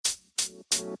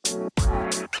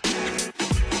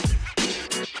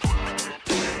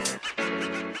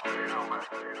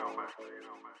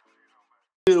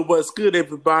What's good,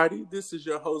 everybody? This is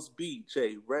your host,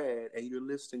 BJ Rad, and you're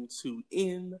listening to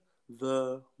In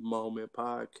the Moment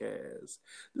podcast.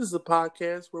 This is a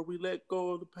podcast where we let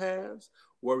go of the past,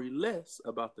 worry less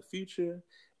about the future,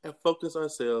 and focus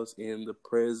ourselves in the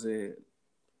present.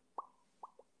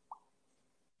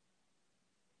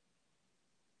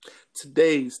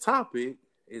 Today's topic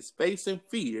is facing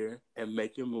fear and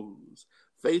making moves.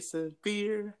 Facing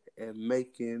fear and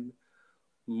making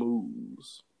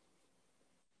moves.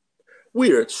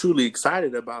 We are truly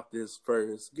excited about this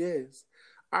first guest.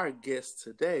 Our guest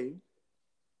today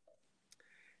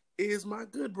is my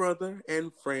good brother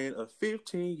and friend of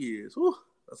 15 years. Whew,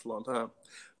 that's a long time.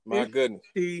 My goodness.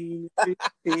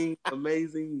 15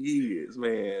 amazing years,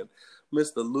 man.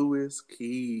 Mr. Lewis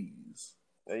Keys.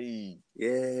 Hey.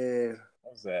 Yeah.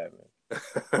 What's happening?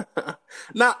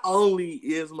 Not only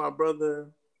is he my brother,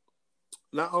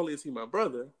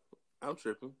 I'm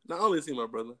tripping. Not only is he my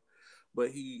brother, but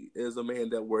he is a man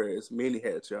that wears many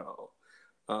hats, y'all.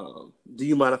 Do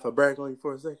you mind if I brag on you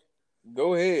for a second?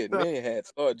 Go ahead. Many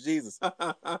hats. Oh, Jesus. I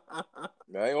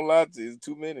ain't gonna lie to you. It's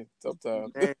too many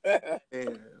sometimes. Man,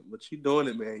 but you doing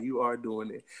it, man. You are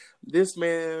doing it. This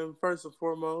man, first and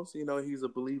foremost, he's a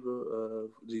believer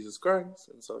of Jesus Christ,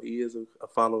 and so he is a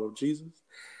follower of Jesus.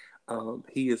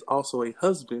 He is also a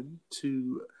husband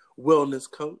to wellness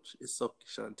coach Isoki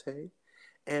Shante,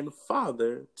 and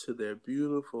father to their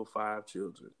beautiful 5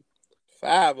 children.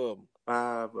 5 of them.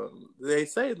 5 of them. They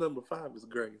say number 5 is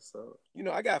grace, so.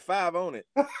 I got 5 on it.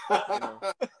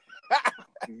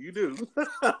 You do.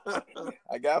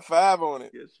 I got 5 on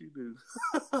it. Yes, you do.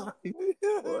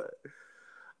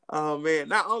 Oh, man.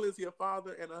 Not only is he a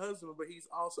father and a husband, but he's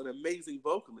also an amazing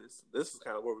vocalist. This is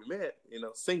kind of where we met,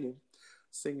 singing.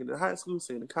 Singing in high school,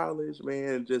 singing in college,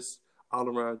 man, just all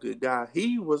around good guy.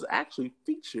 He was actually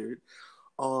featured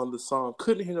on the song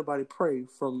Couldn't Hear Nobody Pray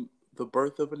from the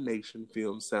Birth of a Nation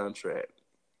film soundtrack.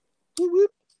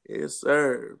 Whoop. Yes,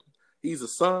 sir. He's a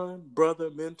son, brother,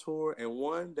 mentor, and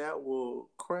one that will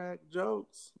crack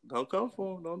jokes. Don't come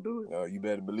for him. Don't do it. No, you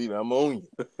better believe it. I'm on you.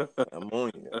 I'm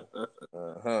on you.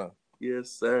 Uh-huh. Yes,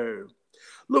 sir.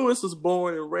 Lewis was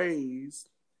born and raised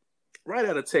right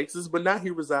out of Texas, but now he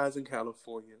resides in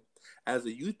California as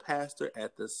a youth pastor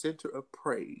at the Center of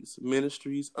Praise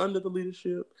Ministries under the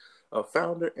leadership of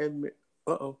founder and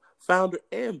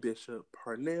Bishop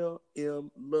Parnell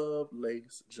M.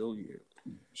 Lovelace Jr.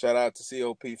 Shout out to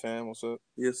COP fam. What's up?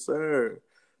 Yes, sir.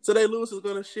 Today, Lewis is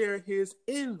going to share his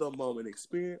in-the-moment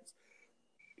experience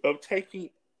of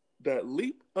taking that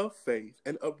leap of faith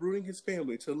and uprooting his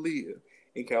family to live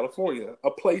in California, a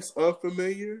place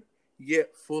unfamiliar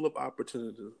yet full of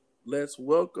opportunity. Let's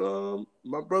welcome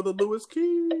my brother Lewis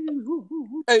Keys. Woo, woo,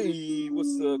 woo. Hey,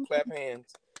 what's up? Clap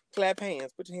hands. Clap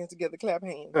hands. Put your hands together. Clap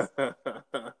hands.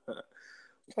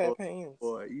 Clap hands.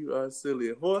 Boy, you are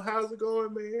silly. Well, how's it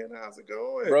going, man? How's it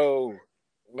going? Bro,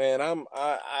 man, I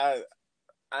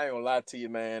ain't gonna lie to you,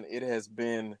 man. It has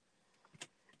been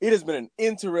an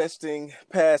interesting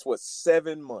past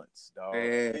 7 months, dog.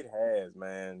 Man. It has,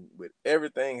 man. With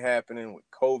everything happening with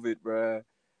COVID, bruh,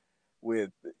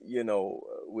 with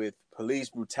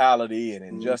police brutality and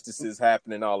injustices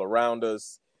happening all around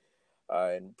us,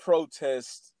 and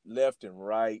protests left and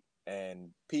right, and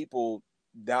people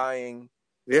dying.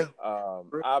 Yeah.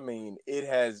 I mean, it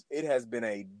has been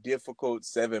a difficult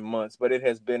 7 months, but it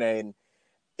has been an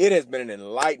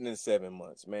enlightening 7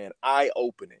 months, man.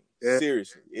 Eye-opening. Yeah.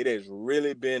 Seriously. It has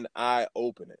really been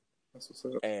eye-opening. That's what's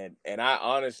up. And I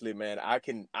honestly, man, I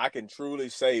can truly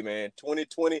say, man,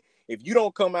 2020, if you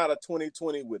don't come out of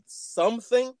 2020 with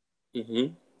something,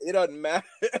 it doesn't matter.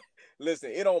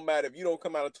 Listen, it don't matter if you don't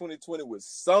come out of 2020 with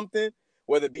something,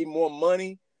 whether it be more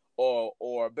money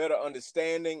or a better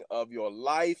understanding of your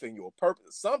life and your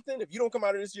purpose. Something, if you don't come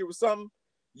out of this year with something,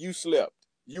 you slept.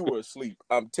 You were asleep.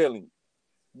 I'm telling you.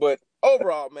 But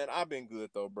overall, man, I've been good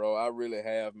though, bro. I really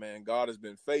have, man. God has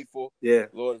been faithful. Yeah.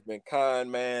 Lord has been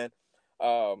kind, man.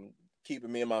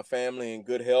 Keeping me and my family in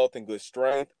good health and good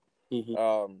strength.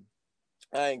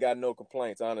 I ain't got no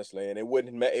complaints, honestly, and it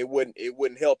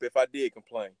wouldn't help if I did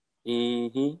complain.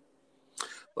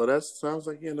 Well, that sounds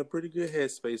like you're in a pretty good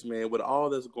headspace, man. With all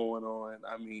that's going on,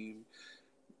 I mean,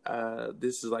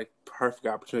 this is like perfect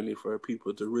opportunity for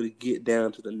people to really get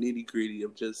down to the nitty gritty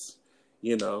of just,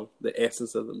 the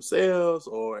essence of themselves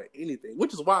or anything.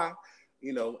 Which is why,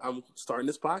 I'm starting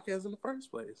this podcast in the first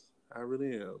place. I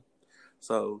really am.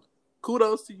 So,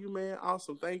 kudos to you, man.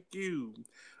 Awesome. Thank you.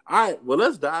 All right. Well,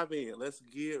 let's dive in. Let's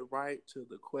get right to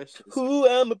the questions. Who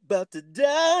I'm about to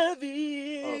dive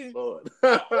in. Oh,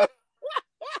 Lord.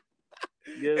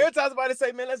 Yes. Every time somebody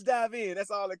say, man, let's dive in,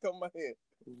 that's all that come to my head.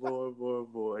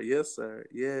 Boy. Yes, sir.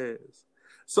 Yes.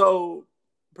 So,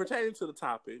 pertaining to the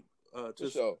topic,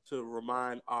 just to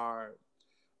remind our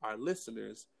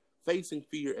listeners, facing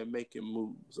fear and making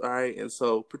moves. All right. And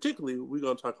so, particularly, we're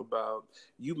going to talk about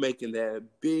you making that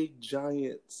big,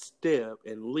 giant step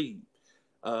and leap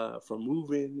from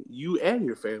moving you and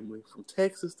your family from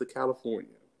Texas to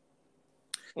California.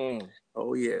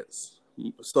 Oh, yes.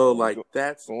 So,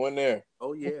 that's going there.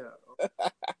 Oh, yeah.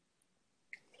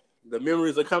 The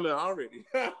memories are coming already.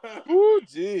 Ooh,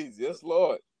 jeez. Yes,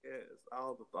 Lord. Yes,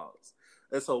 all the thoughts.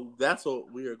 And so that's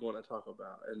what we are going to talk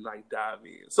about and dive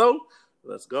in. So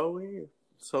let's go in.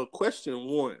 So question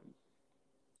 1.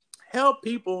 Help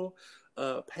people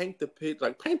paint the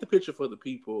picture for the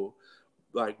people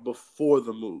before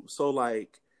the move. So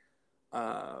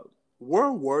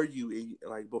where were you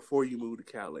before you moved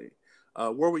to Cali?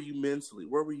 Where were you mentally?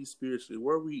 Where were you spiritually?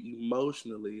 Where were you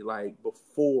emotionally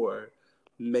before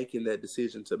making that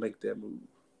decision to make that move?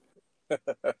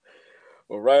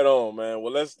 Well, right on, man.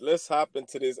 Well, let's hop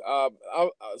into this.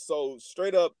 So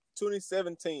straight up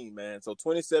 2017, man. So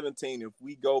 2017, if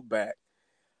we go back,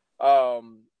 well,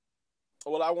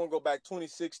 I want to go back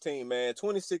 2016, man.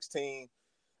 2016,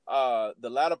 the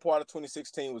latter part of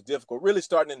 2016 was difficult. Really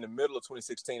starting in the middle of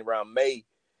 2016, around May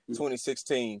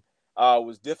 2016,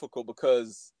 was difficult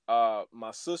because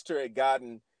my sister had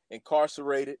gotten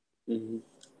incarcerated.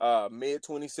 Mid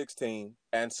 2016,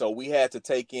 and so we had to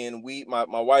take in my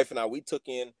wife and I, we took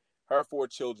in her 4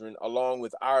 children along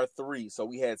with our 3, so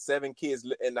we had 7 kids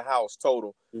in the house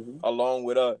total, along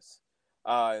with us,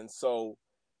 and so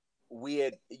we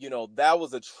had, that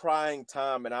was a trying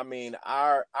time, and I mean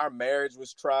our marriage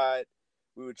was tried.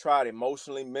 We were tried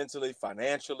emotionally, mentally,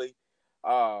 financially,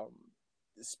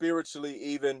 spiritually,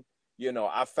 even.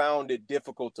 I found it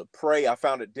difficult to pray. I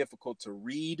found it difficult to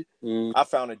read. I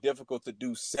found it difficult to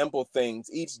do simple things.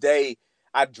 Each day,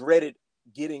 I dreaded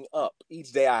getting up.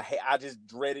 Each day, I just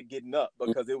dreaded getting up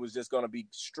because it was just going to be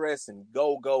stress and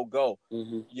go.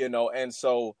 And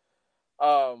so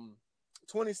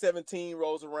 2017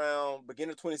 rolls around,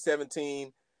 beginning of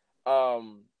 2017, I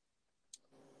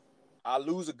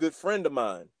lose a good friend of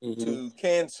mine to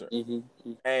cancer.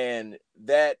 And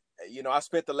that, I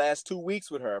spent the last 2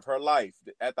 weeks with her of her life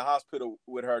at the hospital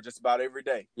with her just about every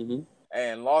day,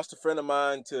 and lost a friend of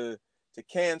mine to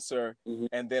cancer.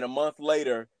 And then a month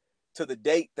later, to the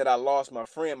date that I lost my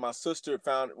friend, my sister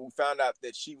found out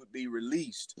that she would be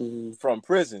released from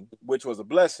prison, which was a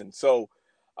blessing. So,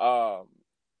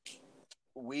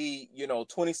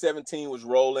 2017 was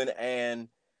rolling, and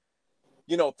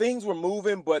things were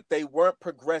moving, but they weren't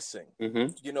progressing.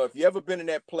 If you ever been in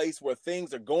that place where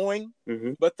things are going,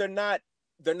 but they're not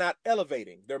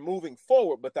elevating. They're moving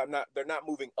forward, but they're not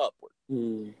moving upward.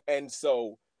 And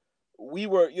so we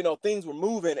were, things were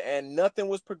moving and nothing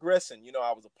was progressing.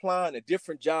 I was applying to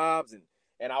different jobs,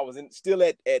 and I was still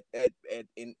in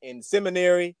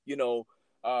seminary,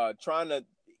 trying to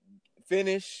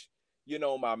finish,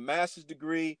 my master's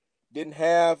degree. Didn't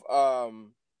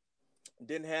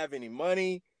have any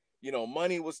money.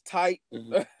 Money was tight.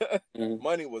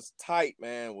 Money was tight,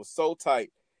 man. It was so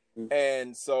tight.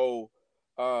 And so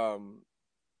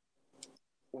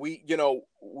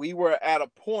we were at a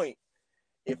point,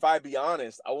 if I be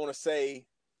honest, I want to say,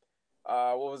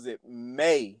 what was it?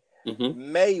 May.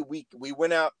 May, we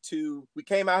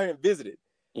came out here and visited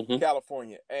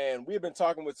California, and we had been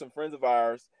talking with some friends of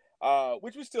ours,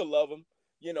 which we still love them,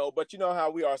 but you know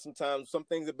how we are sometimes. Some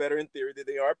things are better in theory than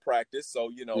they are in practice.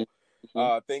 So,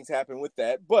 things happen with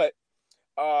that, but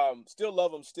still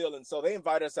love them still. And so they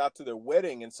invited us out to their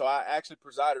wedding. And so I actually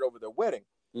presided over their wedding.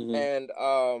 And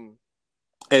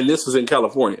this was in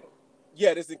California.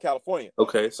 Yeah, this is in California.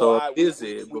 Okay. So I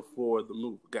visited before the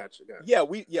move. Gotcha. Yeah,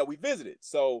 we visited.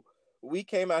 So we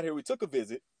came out here, we took a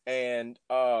visit, and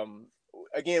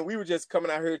again, we were just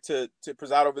coming out here to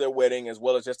preside over their wedding as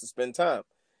well as just to spend time.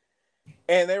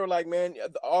 And they were like, man,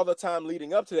 all the time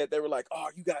leading up to that, they were like, oh,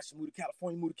 you guys should move to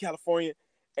California.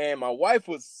 And my wife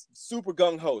was super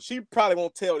gung-ho. She probably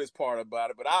won't tell this part about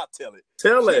it, but I'll tell it.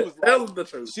 Tell the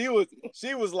truth. She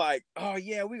was like, oh,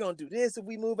 yeah, we're going to do this if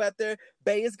we move out there.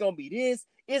 Bae, it's going to be this.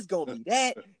 It's going to be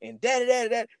that. And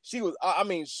that. She was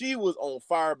on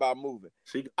fire about moving.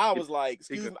 I was like,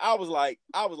 hell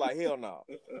no.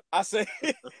 I said,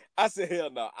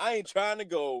 hell no. I ain't trying to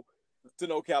go to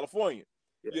no California.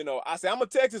 Yeah. I say I'm a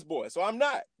Texas boy, so I'm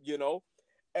not,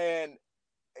 and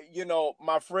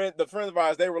the friends of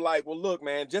ours, they were like, well, look,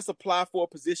 man, just apply for a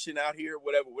position out here,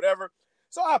 whatever.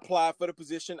 So I applied for the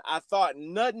position. I thought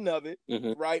nothing of it,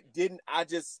 right? I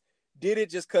just did it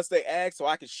just because they asked so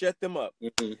I could shut them up.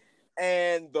 Mm-hmm.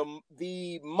 And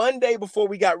the Monday before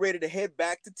we got ready to head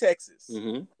back to Texas,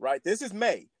 right? This is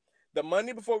May. The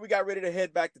Monday before we got ready to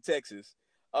head back to Texas,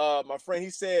 my friend, he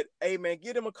said, hey, man,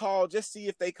 give him a call. Just see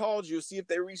if they called you, see if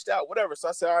they reached out, whatever. So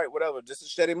I said, all right, whatever, just to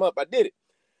shut him up. I did it.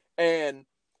 And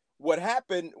what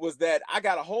happened was that I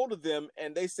got a hold of them,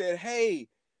 and they said, hey,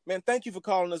 man, thank you for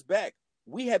calling us back.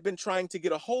 We have been trying to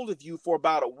get a hold of you for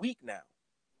about a week now.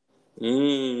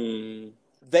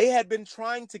 They had been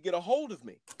trying to get a hold of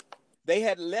me. They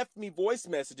had left me voice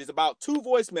messages, about 2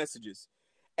 voice messages.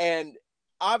 And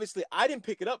obviously, I didn't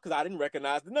pick it up because I didn't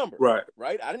recognize the number. Right?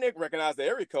 I didn't recognize the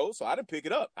area code, so I didn't pick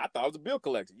it up. I thought it was a bill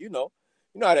collector. You know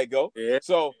how they go. Yeah.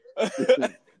 So,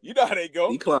 you know how they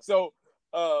go. Decline. So,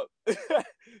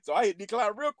 so I hit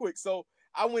decline real quick. So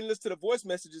I went and listened to the voice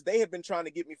messages. They had been trying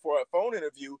to get me for a phone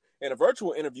interview and a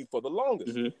virtual interview for the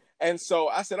longest. And so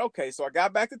I said, okay. So I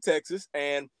got back to Texas,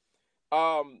 and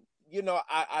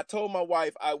I told my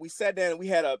wife, we sat down and we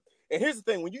had and here's the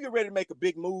thing, when you get ready to make a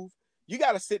big move, you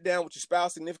got to sit down with your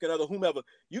spouse, significant other, whomever.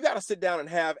 You got to sit down and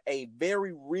have a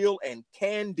very real and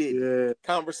candid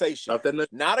conversation.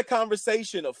 Not a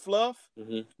conversation of fluff,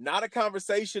 not a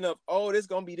conversation of, oh, this is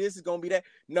going to be this, is going to be that.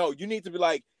 No, you need to be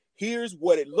like, here's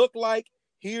what it looked like.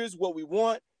 Here's what we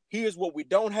want. Here's what we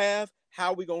don't have.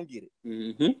 How we going to get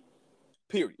it?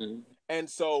 Period. And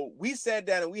so we sat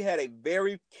down and we had a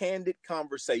very candid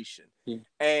conversation.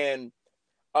 And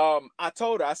I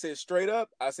told her, I said straight up,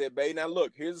 I said, babe, now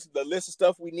look, here's the list of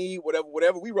stuff we need,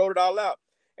 whatever. We wrote it all out.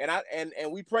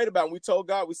 And we prayed about it, and we told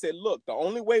God, we said, look, the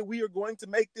only way we are going to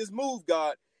make this move,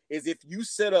 God, is if you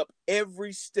set up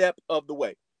every step of the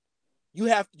way. You're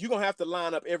going to have to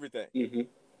line up everything.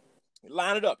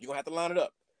 Line it up. You're going to have to line it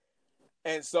up.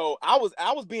 And so I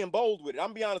was being bold with it. I'm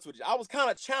gonna be honest with you. I was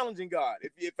kind of challenging God.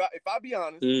 If I be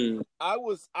honest, I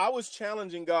was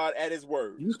challenging God at His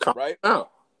word. Right? Right.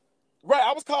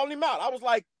 I was calling Him out. I was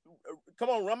like, "Come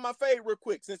on, run my fade real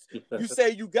quick." Since you say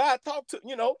you got talk to,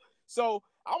 So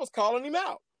I was calling Him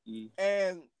out,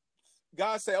 and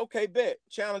God said, "Okay, bet.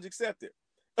 Challenge accepted."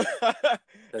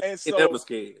 And so never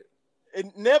scared.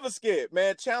 It never scared,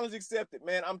 man. Challenge accepted,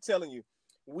 man. I'm telling you,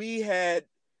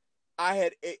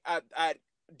 I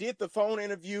did the phone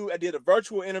interview. I did a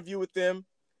virtual interview with them,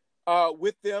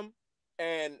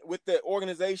 and with the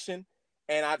organization.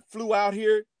 And I flew out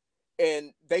here,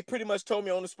 and they pretty much told me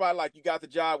on the spot, like, you got the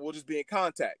job. We'll just be in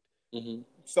contact.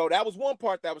 So that was one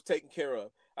part that was taken care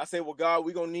of. I said, well, God,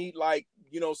 we're going to need,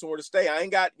 somewhere to stay. I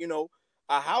ain't got,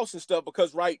 a house and stuff,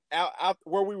 because right out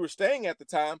where we were staying at the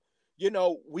time,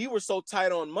 we were so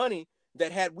tight on money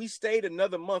that had we stayed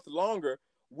another month longer,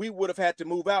 we would have had to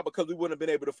move out because we wouldn't have been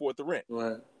able to afford the rent.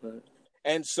 Right.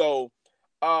 And so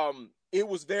it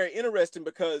was very interesting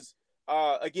because,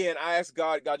 again, I asked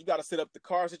God, you got to set up the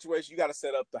car situation. You got to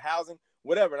set up the housing,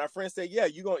 whatever. And our friend said, yeah,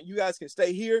 you guys can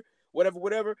stay here,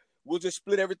 whatever. We'll just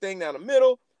split everything down the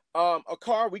middle. A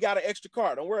car, we got an extra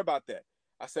car. Don't worry about that.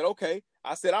 I said, okay.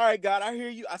 I said, all right, God, I hear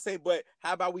you. I say, but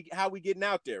how we getting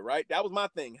out there, right? That was my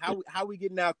thing. How we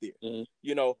getting out there?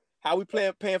 How we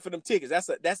paying for them tickets?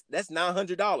 That's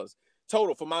 $900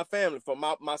 total for my family, for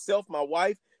myself, my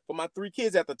wife, for my 3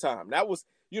 kids at the time. That was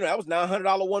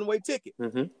 $900 one-way ticket.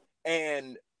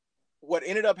 And what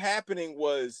ended up happening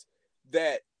was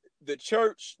that the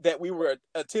church that we were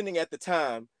attending at the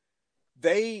time,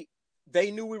 they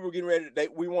knew we were getting ready.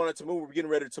 We wanted to move. We were getting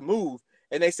ready to move,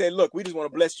 and they said, "Look, we just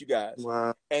want to bless you guys."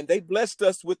 Wow. And they blessed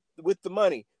us with the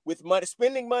money,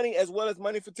 spending money as well as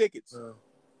money for tickets. Wow.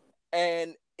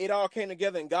 And it all came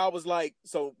together, and God was like,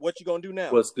 "So what you gonna do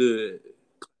now? What's good?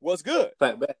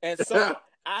 Clap back." And so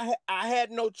I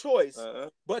had no choice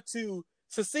but to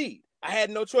succeed. I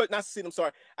had no choice, not succeed. I'm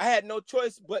sorry. I had no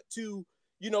choice but to,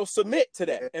 submit to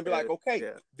that and be like,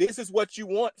 okay, this is what you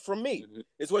want from me.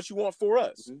 It's what you want for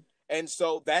us. And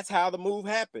so that's how the move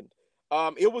happened.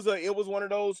 It was one of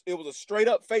those. It was a straight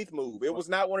up faith move. It was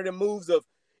not one of the moves of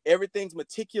everything's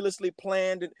meticulously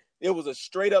planned. It was a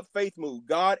straight up faith move.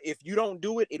 God, if you don't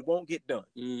do it, it won't get done.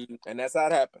 And that's how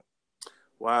it happened.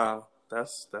 Wow,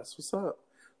 that's what's up.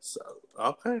 So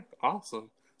okay, awesome.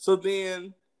 So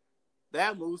then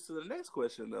that moves to the next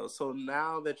question, though. So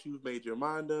now that you've made your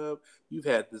mind up, you've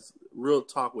had this real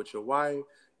talk with your wife,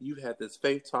 you've had this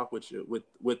faith talk with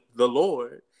the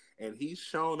Lord, and He's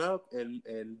shown up and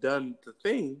done the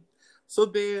thing. So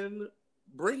then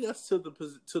bring us to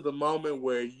the moment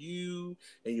where you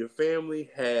and your family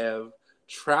have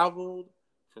traveled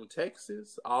from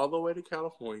Texas all the way to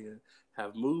California,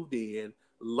 have moved in.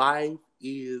 Life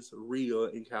is real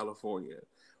in California.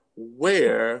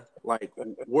 Where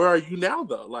are you now,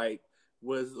 though? Like,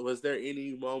 was there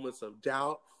any moments of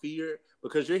doubt, fear?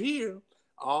 Because you're here,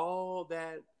 all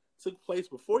that took place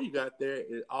before you got there,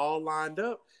 it all lined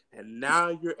up, and now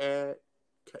you're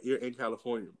in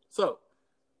California. So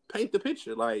paint the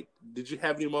picture. Like, did you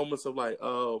have any moments of like,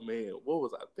 oh man, what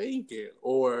was I thinking?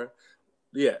 Or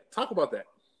yeah, talk about that.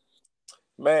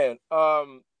 Man,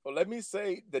 well, let me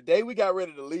say the day we got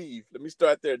ready to leave, let me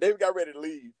start there. The day we got ready to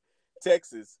leave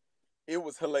Texas, it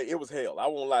was hilarious. It was hell. I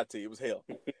won't lie to you, it was hell.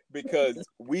 Because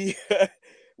we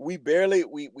barely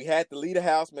we had to leave the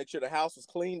house, make sure the house was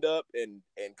cleaned up and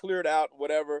cleared out,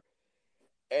 whatever.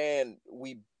 And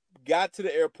we got to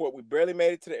the airport. We barely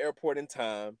made it to the airport in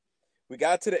time. We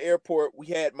got to the airport. We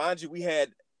had, mind you, we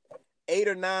had 8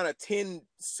 or 9 or 10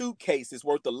 suitcases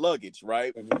worth of luggage,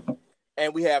 right? Mm-hmm.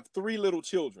 And we have 3 little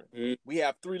children. Mm-hmm. We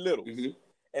have 3 littles. Mm-hmm.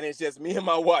 And it's just me and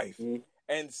my wife. Mm-hmm.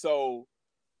 And so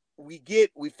we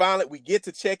get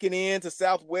to checking in to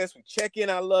Southwest. We check in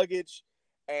our luggage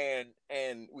and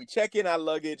we check in our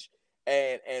luggage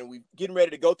and we getting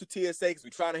ready to go through TSA because we're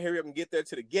trying to hurry up and get there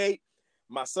to the gate.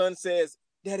 My son says,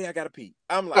 Daddy, I gotta pee.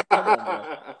 I'm like, come on,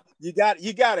 bro.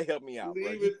 You gotta help me out,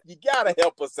 bro. You gotta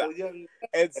help us out.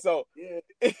 And so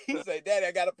he said, Daddy,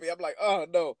 I gotta pee. I'm like, oh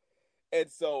no. And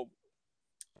so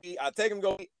I take him,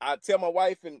 go. I tell my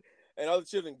wife and other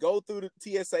children, go through the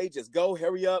TSA, just go,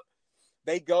 hurry up.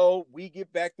 They go, we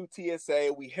get back through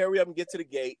TSA, we hurry up and get to the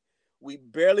gate. We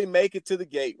barely make it to the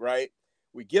gate, right?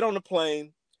 We get on the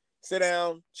plane, sit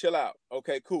down, chill out.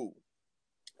 Okay, cool.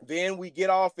 Then we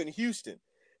get off in Houston.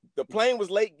 The plane was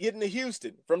late getting to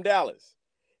Houston from Dallas.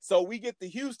 So we get to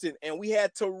Houston and we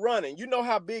had to run. And you know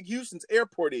how big Houston's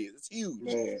airport is. It's huge.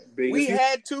 Man, we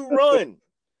had to run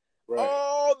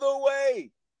all the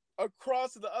way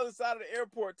across to the other side of the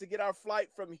airport to get our flight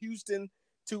from Houston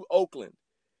to Oakland.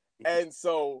 And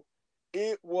so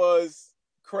it was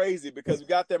crazy because we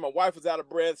got there. My wife was out of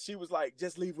breath. She was like,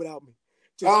 just leave without me.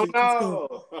 Just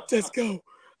go.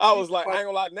 I was like, I ain't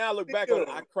gonna lie. Now I look back on it,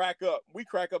 I crack up. We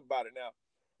crack up about it now.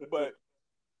 But,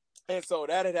 and so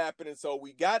that had happened. And so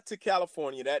we got to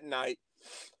California that night.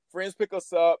 Friends pick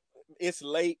us up. It's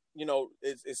late. You know,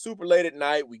 it's super late at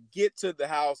night. We get to the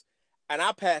house and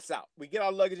I pass out. We get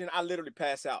our luggage and I literally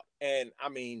pass out. And I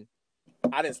mean,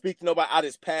 I didn't speak to nobody. I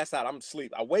just pass out. I'm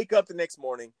asleep. I wake up the next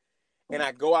morning and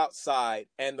I go outside.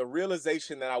 And the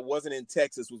realization that I wasn't in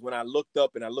Texas was when I looked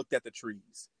up and I looked at the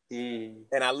trees. And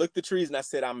I looked at the trees and I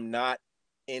said, I'm not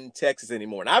in Texas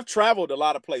anymore. And I've traveled a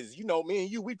lot of places. You know, me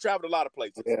and you, we traveled a lot of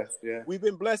places. Yes, yeah. We've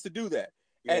been blessed to do that.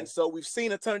 Yeah. And so we've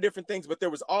seen a ton of different things, but there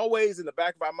was always in the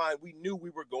back of our mind, we knew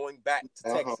we were going back to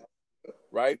Texas,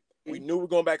 right? We knew we were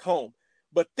going back home.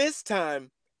 But this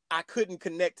time I couldn't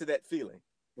connect to that feeling.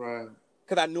 Right.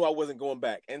 Because I knew I wasn't going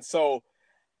back. And so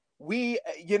we,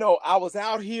 you know, I was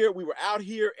out here, we were out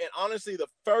here. And honestly, the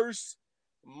first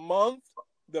month,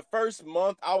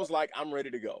 I was like, I'm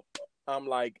ready to go. I'm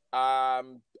like,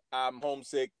 I'm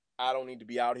homesick. I don't need to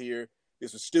be out here.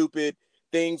 This was stupid.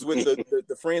 Things with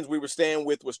the friends we were staying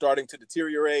with were starting to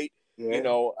deteriorate. Yeah. You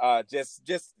know,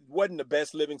 just wasn't the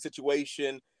best living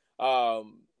situation.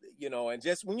 You know, and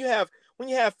just when you have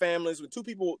families, when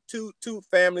two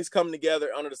families coming together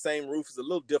under the same roof is a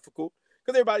little difficult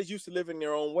because everybody's used to living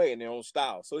their own way in their own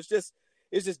style. So it's just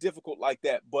difficult like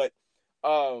that. But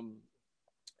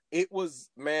it was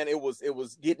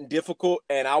getting difficult,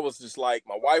 and I was just like,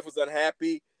 my wife was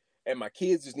unhappy, and my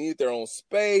kids just needed their own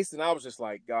space, and I was just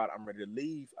like, God, I'm ready to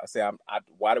leave. I said,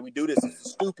 why do we do this? This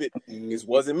is stupid. This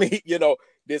wasn't me, you know.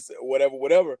 This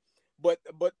whatever. But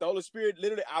the Holy Spirit,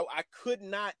 literally, I could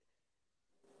not,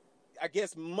 I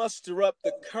guess, muster up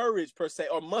the courage per se,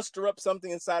 or muster up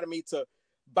something inside of me to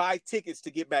buy tickets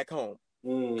to get back home,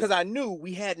 because I knew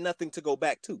we had nothing to go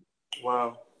back to.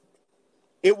 Wow.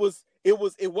 It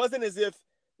wasn't as if,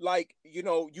 like, you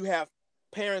know, you have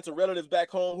parents or relatives back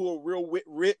home who are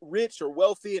real rich or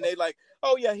wealthy, and they like,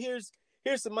 oh yeah, here's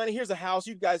some money, here's a house,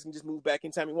 you guys can just move back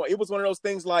anytime you want. It was one of those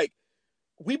things like,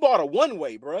 we bought a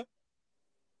one-way, bruh.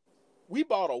 We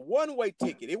bought a one-way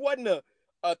ticket. It wasn't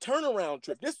a turnaround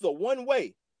trip. This was a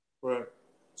one-way. Right.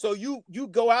 So you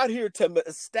go out here to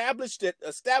establish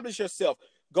yourself.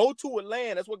 Go to a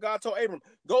land. That's what God told Abram.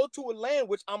 Go to a land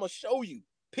which I'm gonna show you.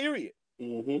 Period.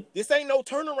 Mm-hmm. This ain't no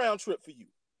turnaround trip for you.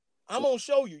 I'm gonna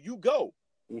show you. You go.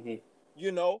 Mm-hmm.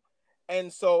 You know,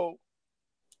 and so,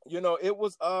 you know, it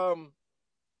was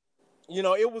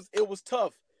it was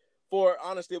tough.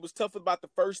 Honestly, it was tough about the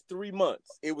first 3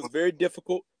 months. It was very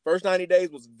difficult. First 90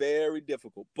 days was very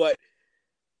difficult, but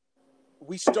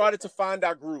we started to find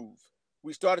our groove.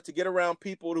 We started to get around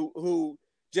people who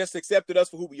just accepted us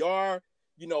for who we are,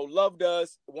 you know, loved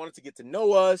us, wanted to get to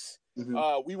know us.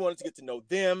 Mm-hmm. We wanted to get to know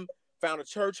them, found a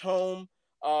church home.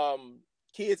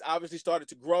 kids obviously started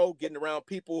to grow, getting around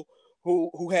people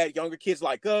who had younger kids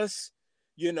like us,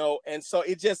 and so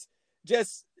it just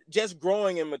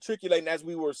growing and matriculating as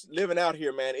we were living out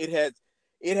here, man.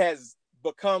 It has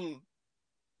become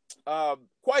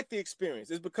quite the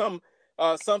experience. It's become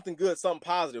something good, something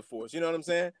positive for us. You know what I'm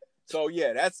saying? So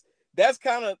yeah, that's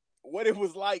kind of what it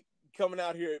was like coming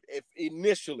out here. If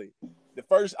initially, the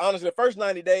first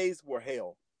 90 days were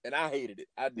hell, and I hated it.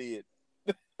 I did.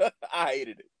 I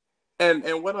hated it.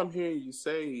 And what I'm hearing you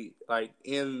say, like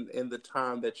in the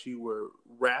time that you were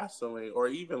wrestling or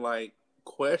even like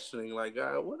questioning, like,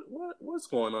 God, what's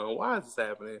going on? Why is this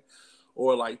happening?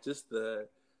 Or like just the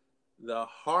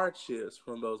hardships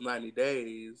from those 90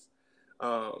 days.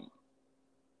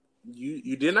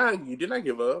 You did not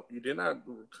give up. You did not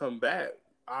come back.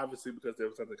 Obviously, because there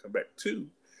was something to come back to,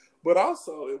 but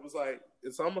also it was like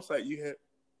it's almost like you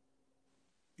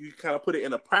kind of put it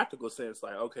in a practical sense,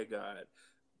 like, okay, God,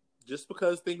 just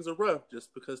because things are rough,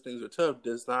 just because things are tough,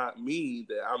 does not mean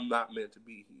that I'm not meant to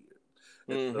be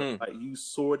here. And so, like you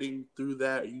sorting through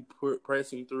that, you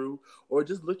pressing through, or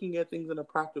just looking at things in a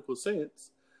practical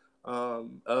sense of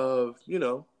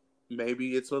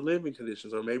maybe it's the living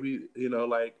conditions, or maybe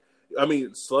like. I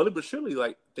mean, slowly but surely,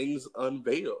 like things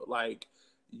unveil. Like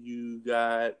you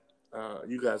guys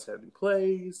had new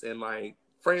plays, and like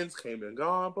friends came and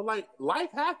gone, but like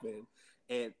life happened,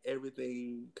 and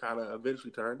everything kind of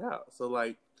eventually turned out. So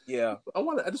like, yeah,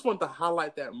 I just want to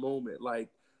highlight that moment. Like,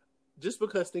 just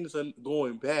because things are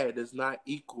going bad does not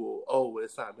equal, oh,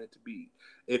 it's not meant to be.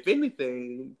 If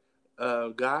anything,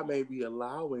 God may be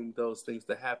allowing those things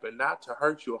to happen, not to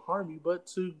hurt you or harm you, but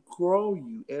to grow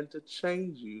you and to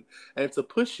change you and to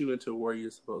push you into where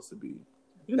you're supposed to be.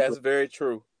 That's very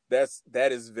true.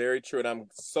 That is very true, and I'm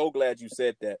so glad you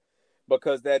said that,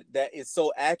 because that is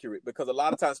so accurate. Because a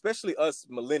lot of times, especially us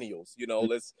millennials,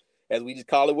 let's, as we just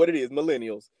call it what it is,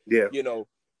 millennials. Yeah.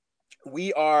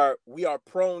 We are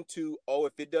prone to,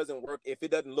 if it doesn't work, if it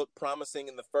doesn't look promising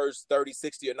in the first 30,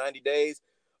 60, or 90 days,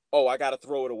 I got to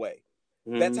throw it away.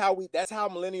 Mm-hmm. That's how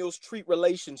millennials treat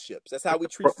relationships. That's how we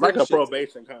treat friendships. Like a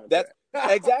probation contract.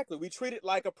 Exactly. We treat it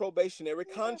like a probationary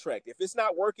contract. If it's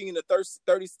not working in the first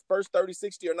 30,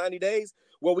 60, or 90 days,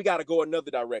 well, we got to go another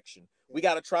direction. We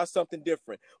got to try something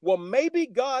different. Well, maybe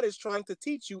God is trying to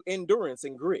teach you endurance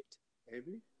and grit.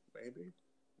 Maybe. Mm-hmm.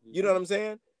 You know what I'm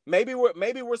saying? Maybe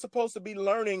we're supposed to be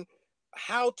learning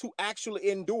how to actually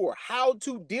endure, how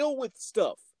to deal with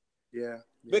stuff. Yeah.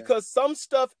 Because some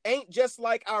stuff ain't just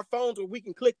like our phones where we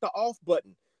can click the off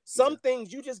button. Some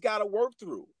things you just got to work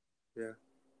through. Yeah.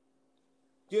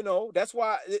 That's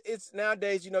why it's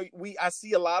nowadays, I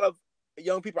see a lot of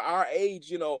young people our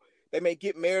age, they may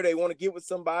get married, they want to get with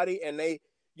somebody, and they,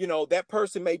 that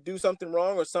person may do something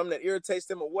wrong or something that irritates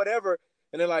them or whatever.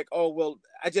 And they're like, oh, well,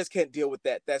 I just can't deal with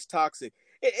that. That's toxic.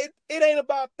 It ain't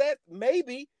about that.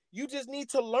 Maybe you just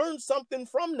need to learn something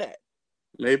from that.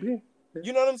 Maybe.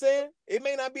 You know what I'm saying? It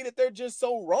may not be that they're just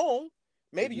so wrong.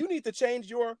 Maybe you need to change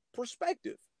your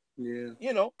perspective. Yeah.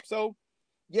 So,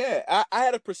 yeah, I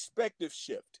had a perspective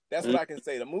shift. That's what I can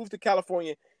say. The move to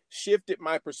California shifted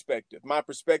my perspective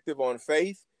on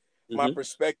faith, my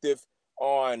perspective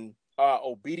on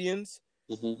obedience,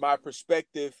 my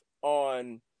perspective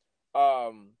on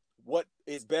what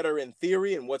is better in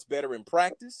theory and what's better in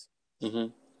practice.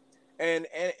 And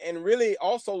really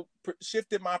also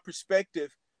shifted my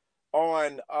perspective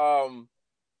on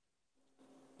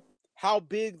how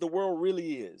big the world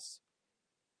really is.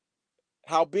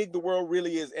 How big the world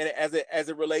really is, and as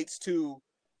it relates to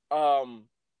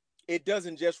it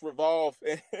doesn't just revolve,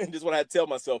 and just what I tell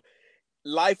myself,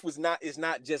 life is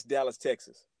not just Dallas,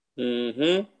 Texas.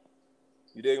 You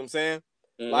dig what I'm saying?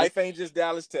 Life ain't just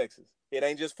Dallas, Texas. It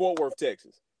ain't just Fort Worth,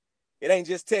 Texas. It ain't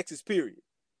just Texas, period.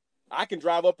 I can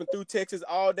drive up and through Texas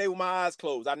all day with my eyes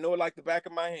closed. I know it like the back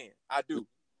of my hand. I do.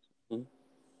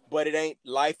 But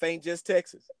life ain't just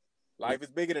Texas. Life is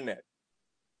bigger than that.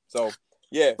 So,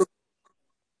 yeah.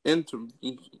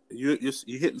 You're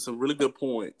hitting some really good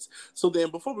points. So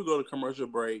then, before we go to commercial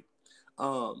break,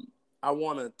 I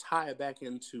want to tie it back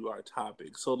into our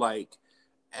topic. So,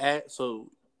 so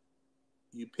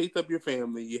you picked up your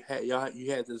family. You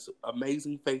had this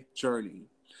amazing faith journey,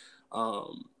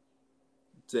 for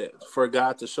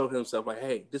God to show Himself, like,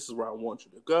 hey, this is where I want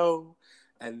you to go.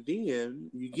 And then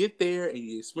you get there and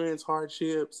you experience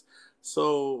hardships.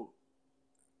 So,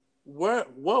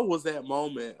 what was that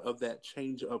moment of that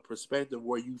change of perspective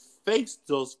where you faced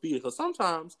those fears? Because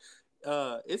sometimes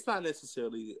it's not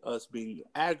necessarily us being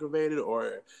aggravated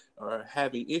or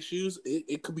having issues.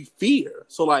 It could be fear.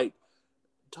 So,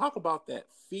 talk about that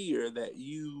fear that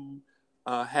you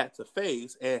had to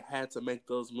face and had to make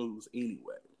those moves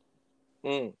anyway.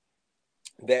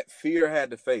 That fear I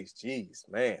had to face. Jeez,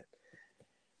 man.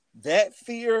 That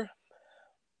fear.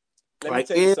 Let me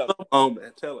tell you something. Oh,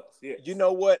 man, tell us. Yes. You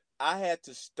know what? I had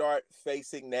to start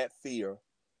facing that fear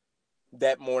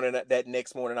that morning. That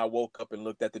next morning, I woke up and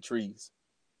looked at the trees.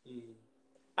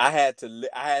 I had to.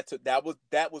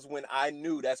 That was when I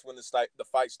knew that's when the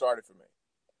fight started for me.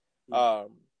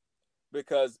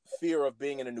 Because fear of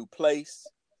being in a new place,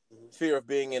 fear of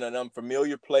being in an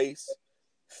unfamiliar place,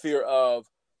 fear of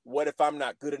what if I'm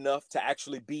not good enough to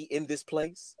actually be in this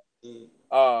place.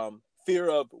 Fear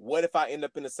of what if I end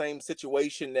up in the same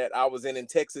situation that I was in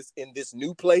Texas in this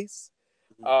new place.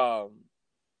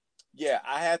 Yeah,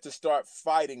 I had to start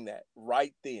fighting that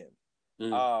right then.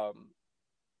 And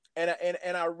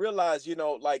I realized, you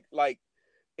know, like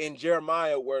in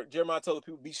Jeremiah, where Jeremiah told the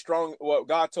people, be strong. Well,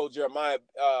 God told Jeremiah,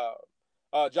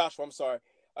 Joshua, I'm sorry.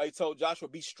 He told Joshua,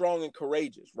 be strong and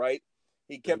courageous, right?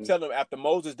 He kept telling him after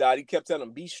Moses died, he kept telling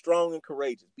him, be strong and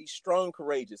courageous, be strong and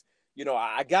courageous. You know,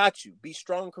 I got you. Be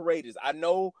strong and courageous. I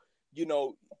know, you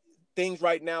know, things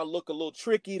right now look a little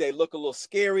tricky. They look a little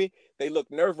scary. They look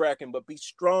nerve-wracking, but be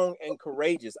strong and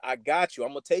courageous. I got you.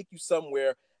 I'm going to take you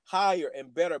somewhere higher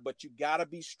and better, but you got to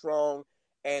be strong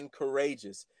and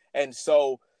courageous. And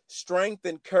so strength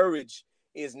and courage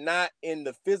is not in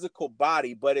the physical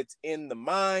body, but it's in the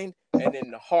mind and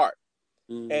in the heart.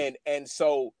 And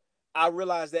so I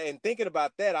realized that, and thinking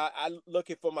about that, I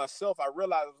looking for myself, I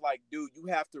realized, like, dude, you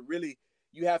have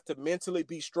to mentally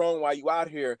be strong while you out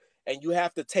here, and you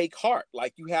have to take heart.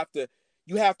 Like you have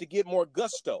to get more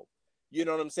gusto. You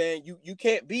know what I'm saying?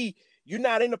 You're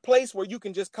not in a place where you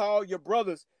can just call your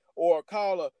brothers or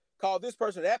call this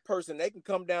person, that person. They can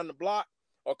come down the block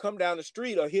or come down the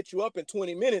street or hit you up in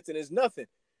 20 minutes and it's nothing.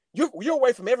 You're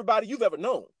away from everybody you've ever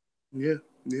known. Yeah.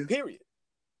 Period.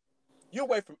 You're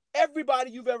away from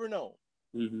everybody you've ever known.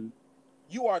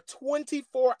 You are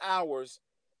 24 hours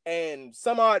and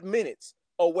some odd minutes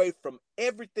away from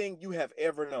everything you have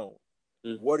ever known.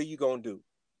 What are you going to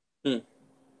do?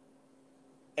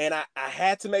 And I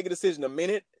had to make a decision. No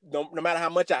matter how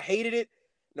much I hated it,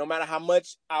 no matter how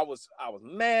much I was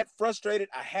mad, frustrated,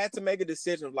 I had to make a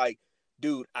decision of like,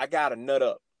 dude, I got to nut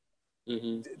up.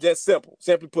 Just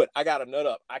simply put, I got to nut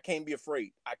up. I can't be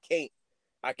afraid. I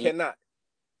cannot.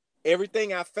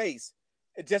 Everything I face,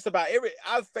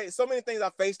 I've faced so many things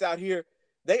I faced out here.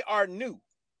 They are new.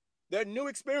 They're new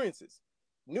experiences,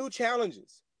 new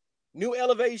challenges, new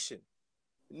elevation,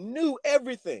 new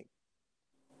everything.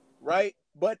 Right?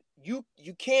 But you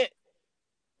can't,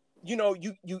 you know,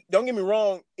 you don't get me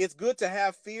wrong. It's good to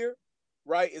have fear,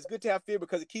 right? It's good to have fear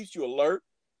because it keeps you alert.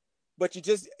 But you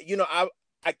just, you know,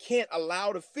 I can't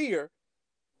allow the fear.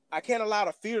 I can't allow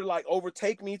the fear to like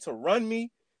overtake me, to run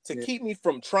me, to keep me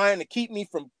from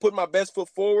putting my best foot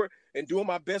forward and doing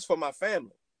my best for my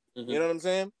family. You know what I'm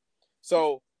saying?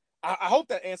 So I hope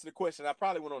that answered the question. I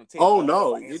probably went on a tangent. Oh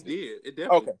no, it did. It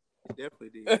definitely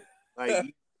did.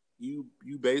 Like you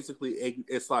basically,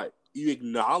 it's like you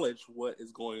acknowledge what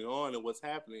is going on and what's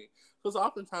happening, because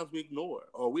oftentimes we ignore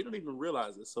or we don't even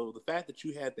realize it. So the fact that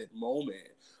you had that moment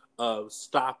of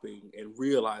stopping and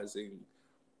realizing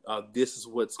this is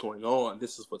what's going on,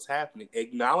 this is what's happening,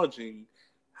 acknowledging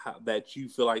that you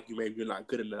feel like you're not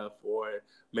good enough, or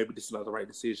maybe this is not the right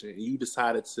decision, and you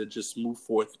decided to just move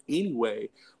forth anyway,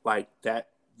 like that,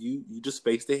 you just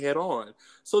faced it head on.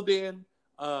 So then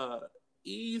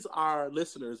ease our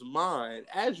listeners' mind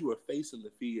as you were facing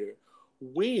the fear.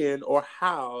 When or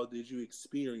how did you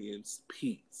experience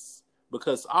peace?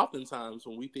 Because oftentimes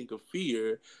when we think of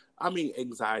fear, I mean,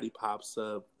 anxiety pops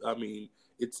up. I mean,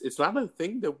 it's not a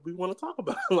thing that we want to talk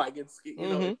about. Like it's, you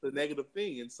know, it's a negative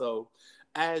thing. And so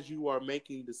as you are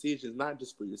making decisions, not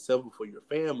just for yourself, but for your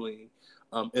family,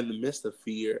 in the midst of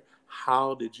fear,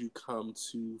 how did you come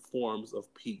to forms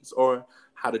of peace, or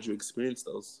how did you experience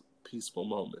those peaceful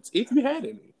moments, if you had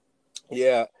any?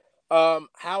 Yeah. How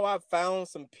I found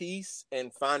some peace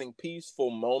and finding peaceful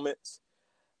moments,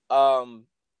 was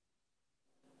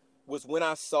when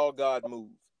I saw God move.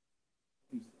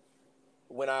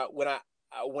 When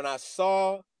I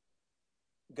saw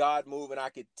God move, and I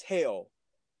could tell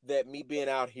that me being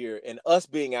out here and us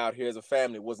being out here as a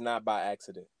family was not by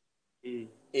accident.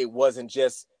 It wasn't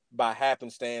just by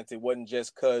happenstance. It wasn't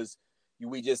just because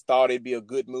we just thought it'd be a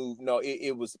good move. No,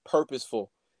 it was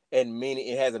purposeful and meaning.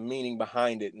 It has a meaning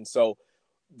behind it. And so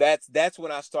that's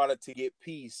when I started to get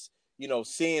peace, you know,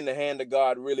 seeing the hand of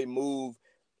God really move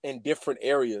in different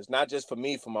areas, not just for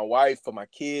me, for my wife, for my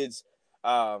kids,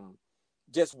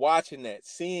 just watching that,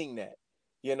 seeing that,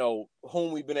 you know,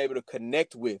 whom we've been able to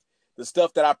connect with, the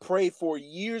stuff that I prayed for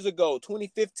years ago,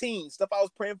 2015, stuff I was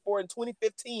praying for in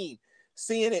 2015,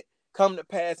 seeing it come to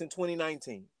pass in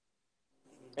 2019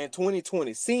 and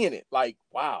 2020, seeing it like,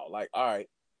 wow, like, all right.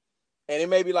 And it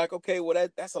may be like, okay, well,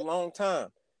 that's a long time.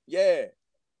 Yeah.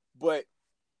 But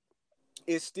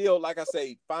it's still, like I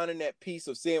say, finding that peace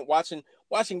of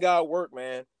watching God work,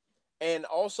 man. And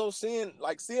also seeing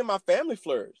my family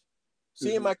flourish,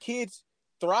 seeing my kids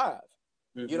thrive.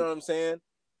 You know what I'm saying?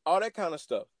 All that kind of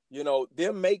stuff. You know,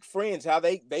 them make friends, how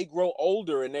they grow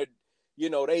older and they're, you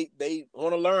know, they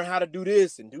want to learn how to do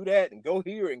this and do that and go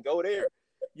here and go there.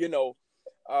 You know,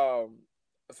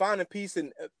 finding peace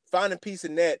in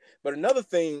that. But another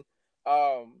thing,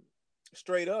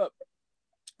 straight up,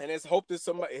 and let's hope that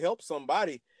somebody helps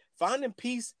somebody, finding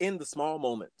peace in the small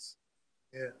moments.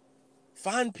 Yeah.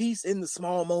 Find peace in the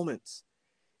small moments.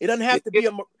 It doesn't have to be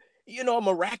a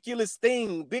miraculous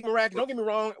thing, big miraculous. Don't get me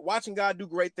wrong. Watching God do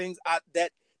great things,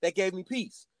 that gave me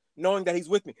peace, knowing that He's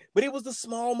with me. But it was the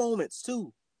small moments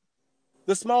too.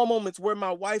 The small moments where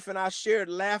my wife and I shared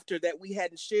laughter that we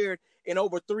hadn't shared in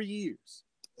over 3 years.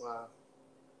 Wow.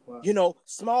 You know,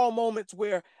 small moments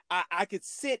where I could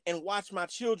sit and watch my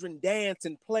children dance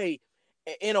and play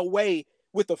in a way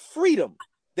with a freedom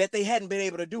that they hadn't been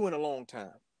able to do in a long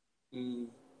time. You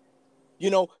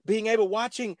know, being able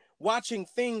watching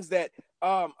things that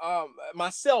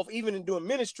myself, even in doing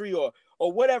ministry or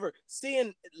whatever,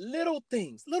 seeing little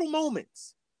things, little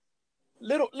moments,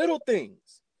 little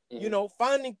things, you know,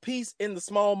 finding peace in the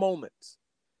small moments,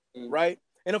 right?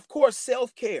 And of course,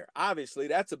 self-care, obviously,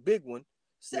 that's a big one.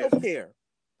 Self-care,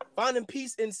 finding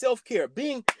peace in self-care,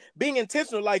 being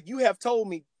intentional, like you have told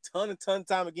me ton of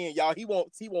time again, y'all. He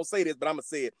won't say this, but I'm gonna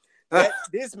say it. That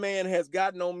this man has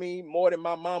gotten on me more than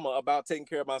my mama about taking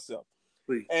care of myself.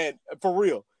 Please. And for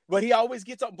real. But he always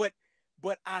gets up. But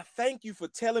I thank you for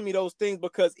telling me those things,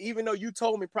 because even though you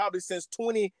told me probably since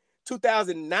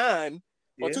 2009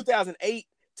 or 2008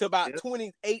 to about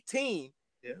 2018,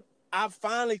 I've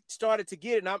finally started to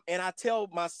get it. And I tell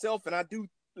myself, and I do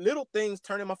little things,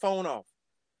 turning my phone off.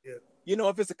 Yeah. You know,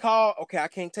 if it's a call, okay, I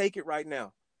can't take it right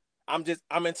now. I'm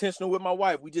intentional with my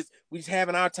wife. We just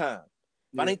having our time.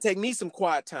 If I need to take me some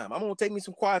quiet time, I'm gonna take me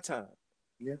some quiet time.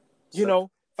 Yeah. You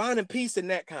know, finding peace in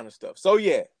that kind of stuff. So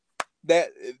yeah,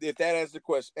 that if that answer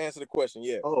the question,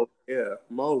 yeah. Oh yeah,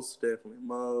 most definitely.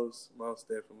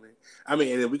 I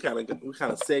mean, and then we kind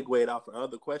of segued off of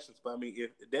other questions, but I mean,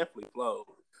 it definitely flowed.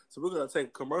 So we're gonna take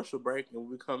a commercial break, and when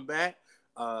we come back,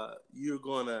 you're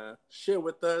gonna share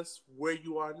with us where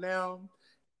you are now.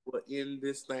 We'll end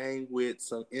this thing with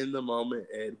some in the moment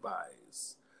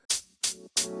advice.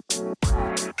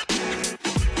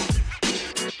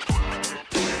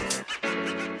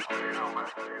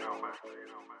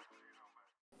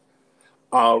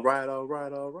 All right.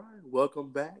 Welcome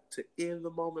back to In the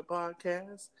Moment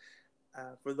Podcast.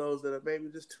 For those that are maybe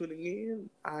just tuning in,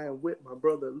 I am with my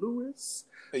brother Louis.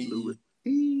 Hey. Louis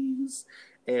Ease.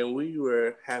 And we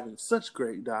were having such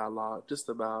great dialogue just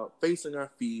about facing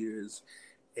our fears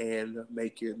and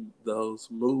making those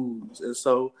moves. And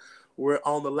so we're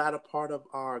on the latter part of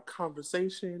our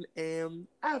conversation, and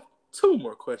I have 2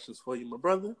 more questions for you, my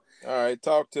brother. All right,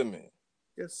 talk to me.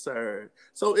 Yes, sir.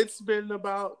 So it's been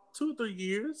about 2 or 3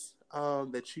 years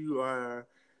that you and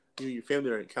your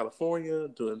family are in California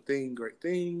doing great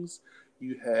things.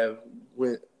 You have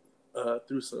went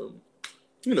through some,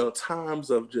 times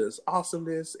of just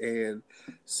awesomeness and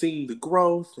seeing the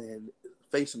growth and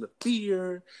facing the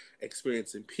fear,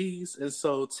 experiencing peace. And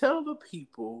so tell the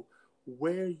people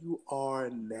where you are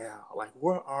now. Like,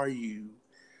 where are you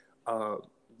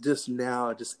just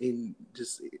now, just in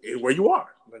where you are?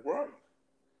 Like, where are you?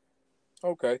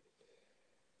 Okay.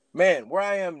 Man, where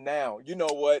I am now, you know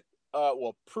what?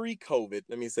 Pre-COVID,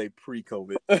 let me say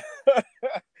pre-COVID,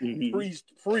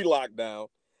 pre-lockdown,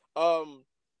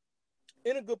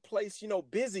 in a good place,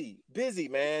 busy,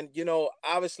 man.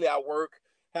 Obviously I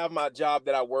have my job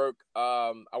that I work.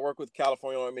 I work with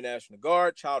California Army National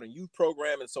Guard Child and Youth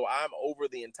Program. And so I'm over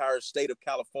the entire state of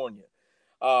California.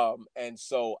 And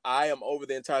so I am over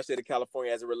the entire state of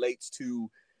California as it relates to,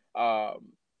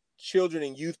 children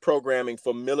and youth programming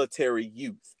for military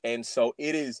youth. And so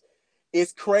it's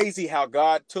crazy how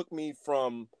God took me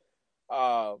from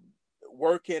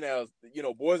working as,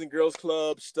 Boys and Girls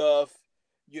Club stuff,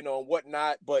 and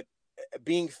whatnot, but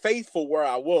being faithful where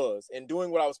I was and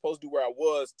doing what I was supposed to do where I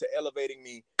was to elevating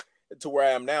me to where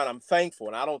I am now. And I'm thankful,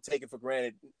 and I don't take it for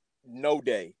granted. No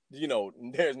day,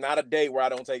 there's not a day where I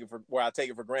take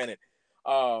it for granted.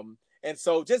 And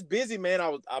so just busy, man.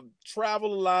 I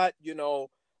travel a lot,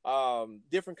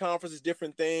 different conferences,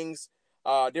 different things,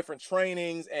 different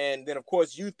trainings, and then of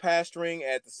course youth pastoring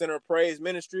at the Center of Praise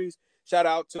Ministries. Shout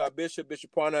out to our Bishop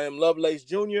Parnell M. Lovelace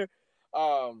Jr.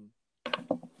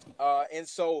 And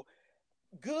so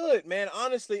Good, man.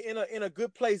 Honestly, in a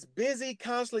good place. Busy,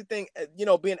 constantly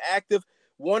being active,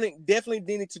 definitely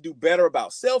needing to do better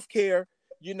about self-care,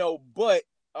 but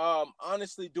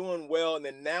honestly doing well. And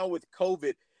then now with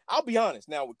COVID, I'll be honest.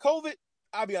 Now with COVID,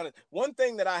 I'll be honest. One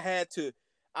thing that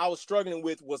I was struggling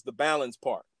with was the balance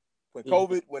part. When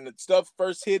COVID, when the stuff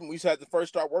first hit and we had to first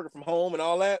start working from home and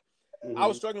all that, I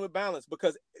was struggling with balance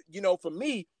because, for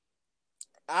me,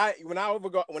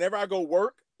 whenever I go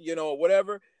work,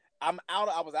 whatever, I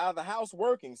was out of the house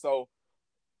working. So,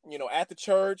 at the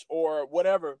church or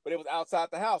whatever, but it was outside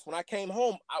the house. When I came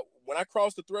home, when I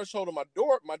crossed the threshold of my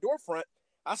door front,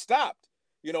 I stopped.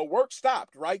 Work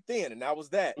stopped right then, and that was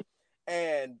that.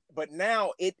 But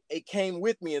now it came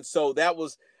with me, and so that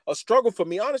was a struggle for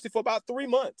me, honestly, for about 3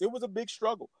 months. It was a big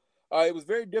struggle. It was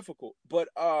very difficult, but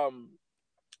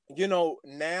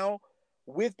now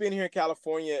with being here in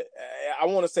California, I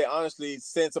want to say honestly,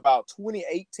 since about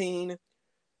 2018,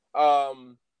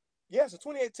 so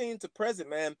 2018 to present,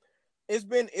 man, it's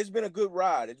been a good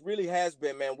ride. It really has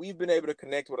been, man. We've been able to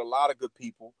connect with a lot of good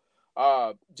people,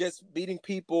 just meeting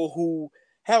people who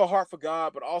have a heart for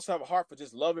God, but also have a heart for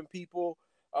just loving people.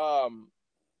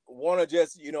 Want to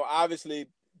just, obviously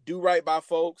do right by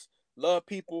folks, love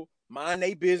people, mind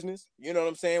their business. You know what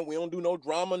I'm saying? We don't do no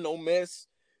drama, no mess,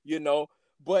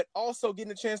 but also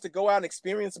getting a chance to go out and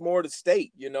experience more of the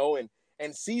state,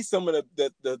 and see some of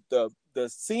the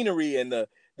scenery and the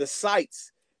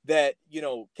sights that,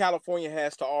 California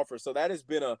has to offer. So that has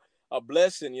been a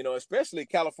blessing, especially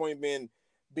California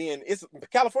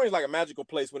California's like a magical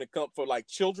place when it comes for like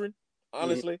children,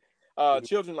 honestly.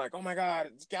 Children like, oh my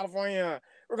God, it's California.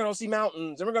 We're going to see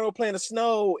mountains and we're going to go play in the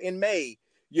snow in May,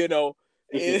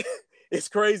 it's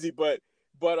crazy, but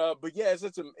yeah,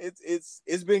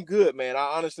 it's been good, man.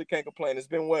 I honestly can't complain. It's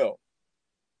been well.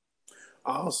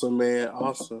 Awesome, man.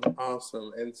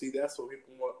 Awesome. And see, that's what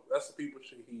people want. That's what people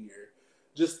should hear.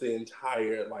 Just the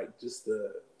entire, just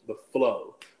the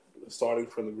flow, starting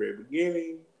from the very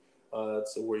beginning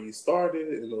to where you started,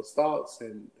 and those thoughts,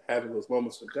 and having those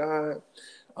moments with God,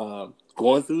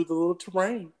 going through the little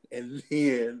terrain, and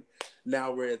then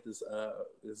now we're at this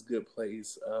good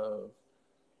place of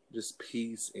just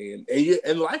peace, and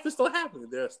life is still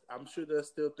happening. I'm sure there's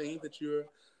still things that you're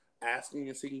asking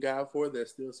and seeking God for.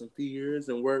 There's still some fears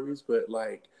and worries, but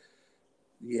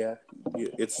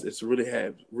it's really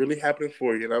happening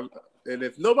for you. And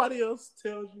if nobody else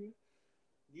tells you,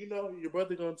 your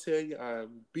brother gonna tell you,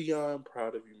 I'm beyond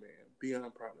proud of you, man.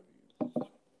 Beyond proud of you.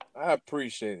 I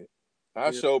appreciate it.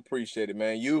 I sure appreciate it,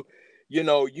 man. You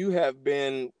have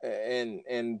been,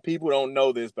 and people don't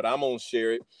know this, but I'm gonna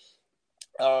share it.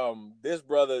 This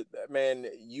brother, man,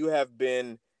 you have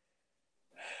been,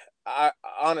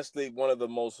 honestly, one of the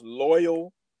most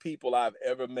loyal people I've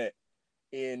ever met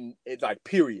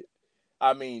period.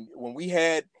 I mean, when we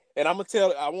had, and I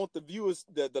want the viewers,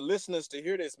 the listeners to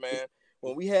hear this, man.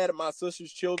 When we had my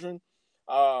sister's children,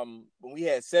 when we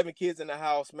had 7 kids in the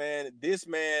house, man, this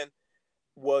man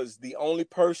was the only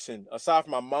person, aside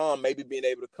from my mom maybe being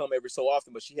able to come every so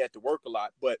often, but she had to work a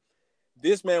lot. But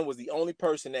this man was the only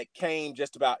person that came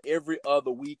just about every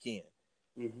other weekend,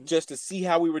 just to see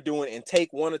how we were doing and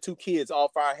take 1 or 2 kids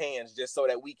off our hands just so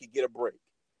that we could get a break.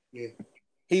 Yeah.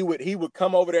 He would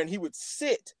come over there and he would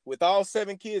sit with all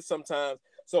 7 kids sometimes,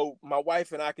 so my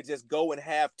wife and I could just go and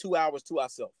have 2 hours to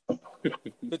ourselves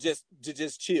to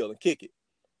just chill and kick it.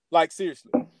 Like,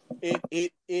 seriously,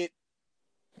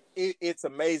 it's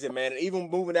amazing, man. And even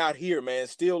moving out here, man,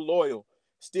 still loyal,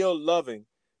 still loving,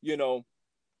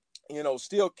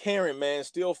 still caring, man,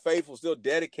 still faithful, still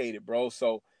dedicated, bro.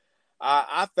 So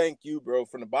I thank you, bro,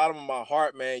 from the bottom of my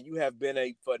heart, man. You have been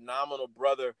a phenomenal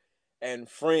brother and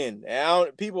friend.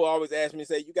 And people always ask me,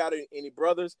 say, you got any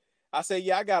brothers? I say,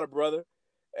 yeah, I got a brother.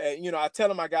 And, I tell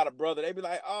them I got a brother. They be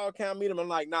like, oh, can I meet him? I'm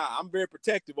like, nah, I'm very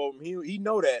protective of him. He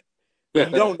know that. He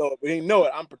don't know it, but he know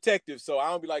it. I'm protective. So I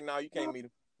don't be like, nah, you can't meet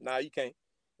him. Nah, you can't.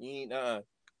 You ain't, I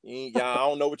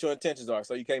don't know what your intentions are,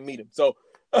 so you can't meet him. So,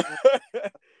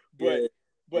 but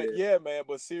yeah, man.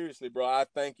 But seriously, bro, I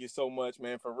thank you so much,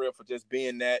 man, for real, for just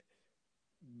being that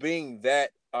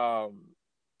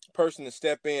person to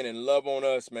step in and love on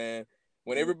us, man.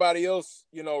 When everybody else,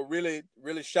 really,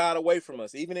 really shied away from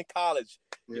us, even in college,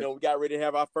 we got ready to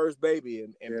have our first baby,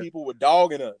 and people were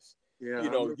dogging us. Yeah,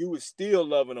 you was still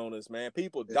loving on us, man.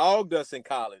 People dogged us in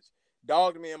college,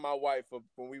 dogged me and my wife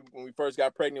when we first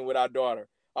got pregnant with our daughter,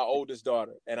 our oldest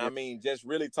daughter, and I mean, just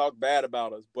really talked bad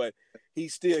about us. But he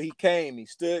came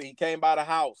by the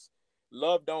house,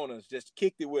 loved on us, just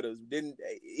kicked it with us.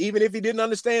 Even if he didn't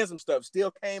understand some stuff,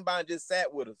 still came by and just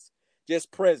sat with us,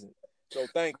 just present. So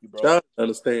thank you, bro. I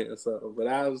understand. So, but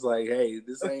I was like, hey,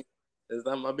 It's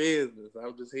not my business.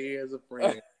 I'm just here as a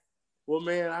friend. Well,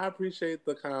 man, I appreciate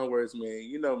the kind words, man.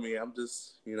 You know me. I'm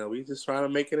just, we just trying to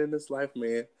make it in this life,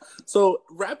 man. So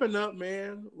wrapping up,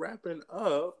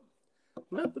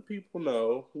 let the people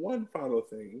know one final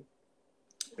thing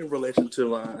in relation to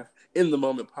my In the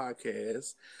Moment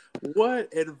podcast.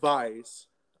 What advice,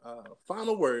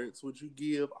 final words, would you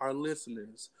give our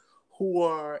listeners who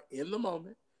are in the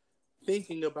moment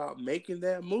thinking about making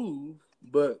that move,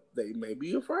 but they may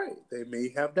be afraid? They may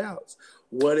have doubts.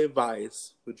 What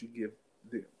advice would you give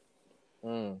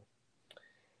them?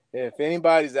 If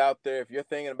anybody's out there, if you're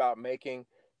thinking about making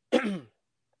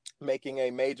making a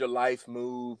major life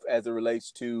move as it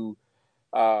relates to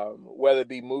whether it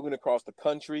be moving across the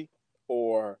country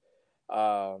or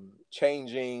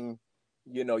changing,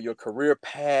 your career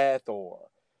path or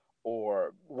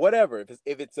whatever,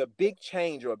 if it's a big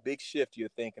change or a big shift you're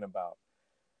thinking about,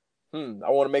 I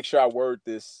want to make sure I word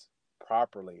this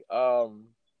properly,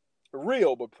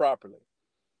 real but properly.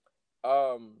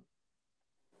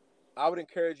 I would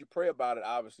encourage you pray about it.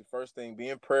 Obviously, first thing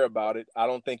being prayer about it. I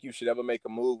don't think you should ever make a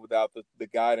move without the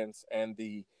guidance and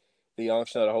the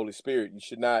unction of the Holy Spirit. You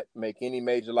should not make any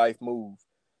major life move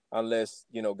unless,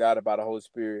 guided by the Holy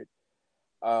Spirit.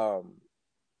 But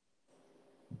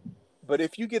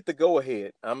if you get the go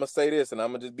ahead, I'm gonna say this, and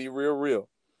I'm gonna just be real.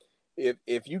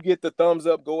 If you get the thumbs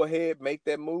up, go ahead, make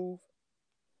that move.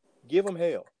 Give them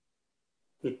hell.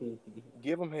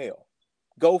 Give them hell.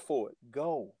 Go for it.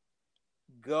 Go.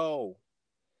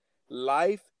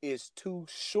 Life is too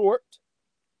short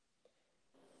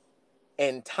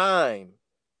and time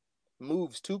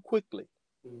moves too quickly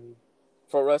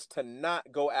for us to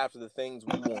not go after the things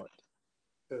we want.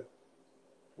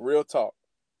 Real talk.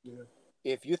 Yeah.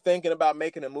 If you're thinking about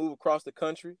making a move across the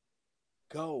country,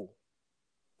 go.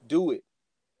 Do it.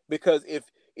 Because if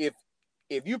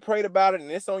you prayed about it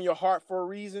and it's on your heart for a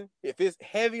reason, if it's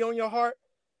heavy on your heart,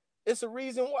 it's a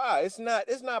reason why. It's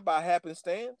not by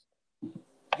happenstance.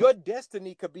 Your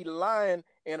destiny could be lying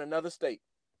in another state.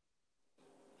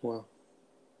 Wow.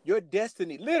 Your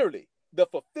destiny, literally, the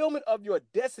fulfillment of your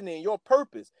destiny and your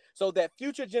purpose so that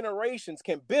future generations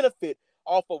can benefit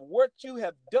off of what you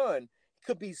have done,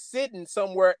 could be sitting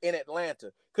somewhere in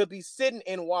Atlanta, could be sitting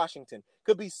in Washington,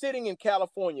 could be sitting in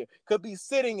California, could be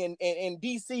sitting in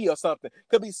DC or something,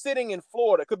 could be sitting in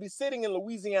Florida, could be sitting in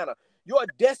Louisiana. Your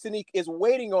destiny is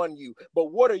waiting on you,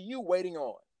 but what are you waiting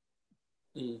on?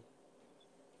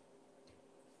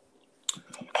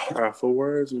 Powerful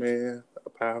words, man.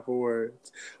 Powerful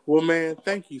words. Well, man,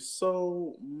 thank you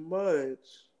so much.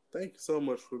 Thank you so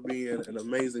much for being an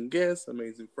amazing guest,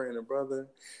 amazing friend and brother.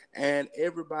 And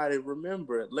everybody,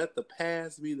 remember, let the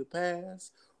past be the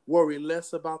past. Worry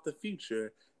less about the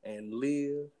future and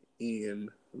live in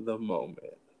the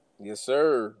moment. Yes,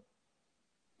 sir.